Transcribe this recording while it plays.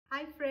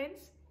Hi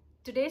friends,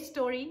 today's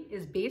story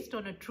is based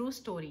on a true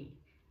story,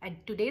 and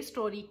today's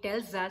story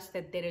tells us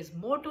that there is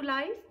more to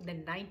life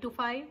than 9 to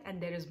 5 and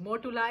there is more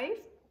to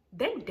life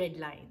than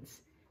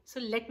deadlines.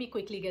 So let me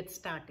quickly get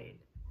started.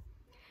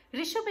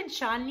 Rishabh and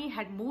Shalini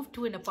had moved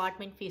to an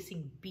apartment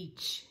facing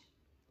beach.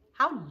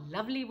 How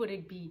lovely would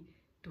it be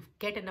to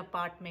get an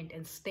apartment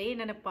and stay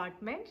in an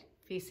apartment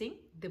facing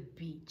the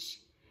beach?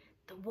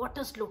 The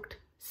waters looked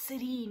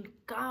serene,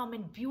 calm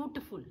and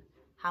beautiful.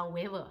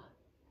 However,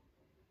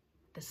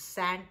 the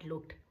sand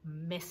looked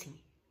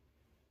messy.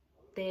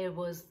 There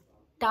was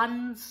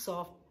tons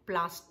of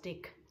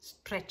plastic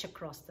stretched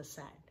across the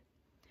sand.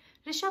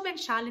 Rishabh and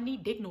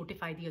Shalini did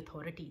notify the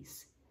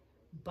authorities,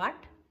 but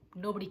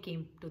nobody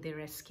came to their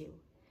rescue.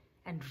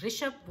 And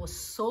Rishabh was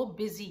so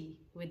busy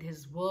with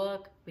his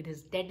work, with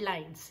his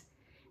deadlines.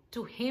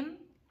 To him,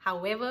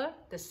 however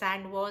the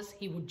sand was,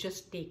 he would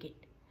just take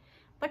it.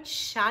 But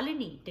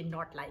Shalini did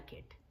not like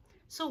it.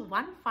 So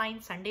one fine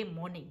Sunday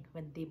morning,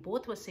 when they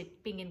both were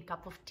sipping a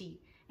cup of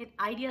tea, an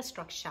idea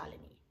struck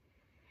Shalini.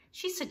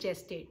 She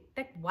suggested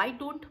that why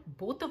don't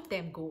both of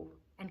them go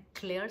and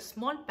clear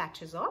small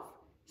patches of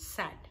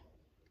sand.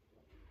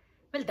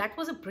 Well, that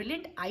was a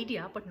brilliant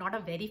idea, but not a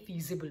very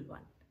feasible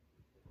one.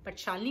 But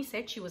Shalini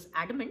said she was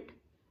adamant,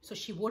 so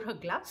she wore her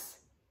gloves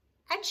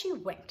and she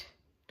went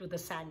to the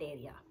sand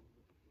area.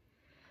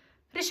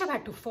 Rishabh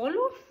had to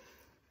follow.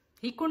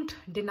 He couldn't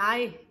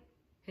deny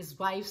his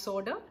wife's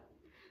order.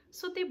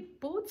 So they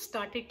both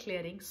started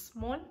clearing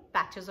small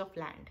patches of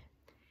land.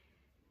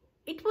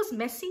 It was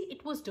messy,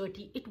 it was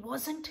dirty, it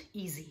wasn't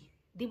easy.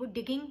 They were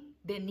digging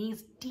their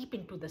knees deep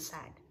into the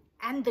sand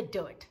and the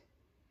dirt.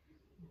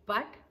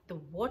 But the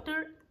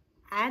water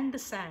and the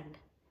sand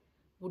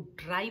would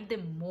drive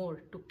them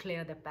more to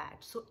clear the patch.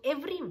 So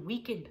every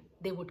weekend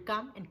they would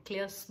come and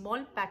clear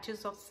small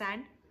patches of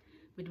sand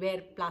with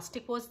where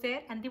plastic was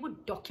there, and they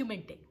would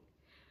document it.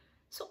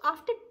 So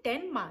after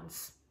 10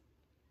 months,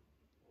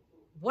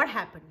 what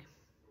happened?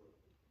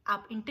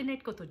 आप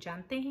internet को तो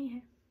जानते ही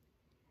हैं.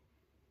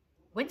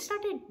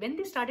 When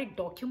they started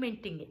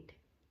documenting it,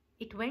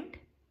 it went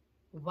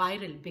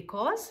viral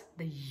because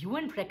the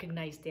UN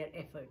recognized their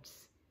efforts.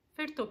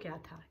 फिर तो क्या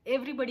था?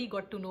 Everybody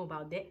got to know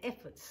about their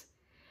efforts.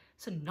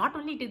 So not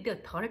only did the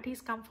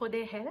authorities come for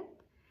their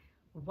help,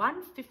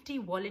 150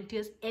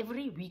 volunteers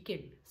every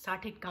weekend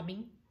started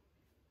coming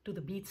to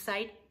the beach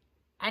side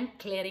and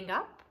clearing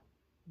up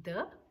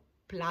the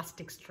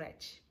plastic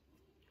stretch.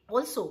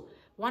 Also,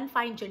 one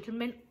fine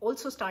gentleman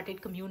also started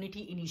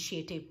community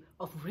initiative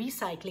of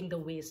recycling the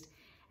waste,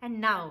 and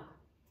now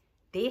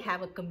they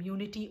have a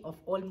community of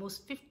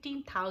almost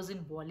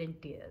 15,000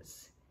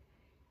 volunteers.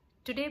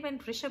 Today, when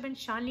Rishabh and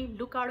Shalini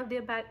look out of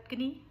their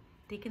balcony,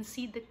 they can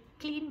see the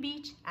clean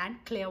beach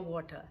and clear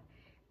water.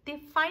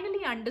 They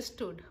finally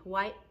understood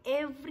why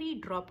every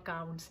drop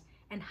counts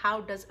and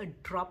how does a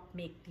drop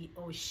make the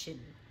ocean.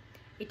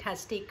 It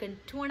has taken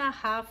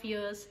 2.5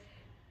 years,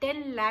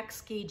 10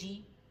 lakhs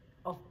kg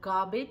of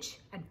garbage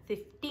and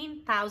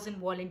 15,000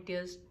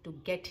 volunteers to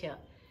get here.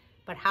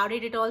 But how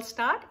did it all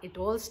start? It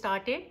all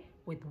started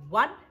with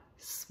one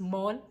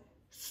small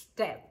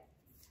step.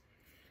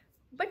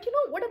 But you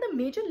know, what are the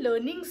major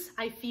learnings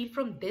I feel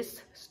from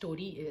this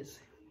story is,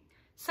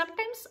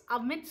 sometimes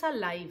amidst our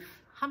life,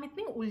 हम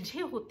इतने उलझे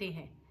होते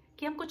हैं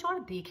कि हम कुछ और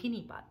देख ही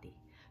नहीं पाते.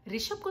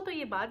 ऋषभ को तो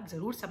ये बात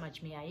जरूर समझ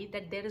में आई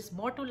that there is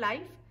more to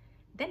life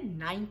than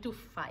 9 to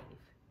 5.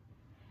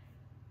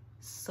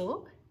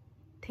 So,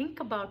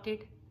 think about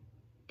it,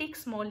 take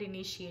small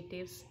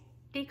initiatives,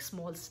 take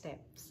small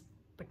steps,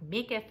 but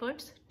make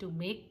efforts to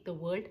make the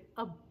world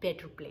a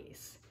better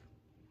place.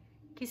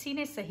 किसी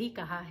ने सही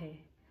कहा है,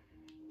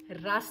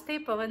 रास्ते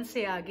पवन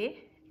से आगे,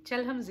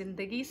 चल हम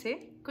जिंदगी से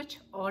कुछ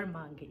और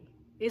मांगे.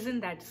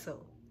 Isn't that so?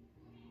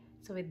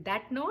 So with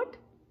that note,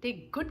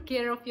 take good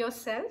care of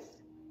yourself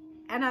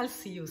and I'll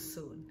see you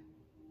soon.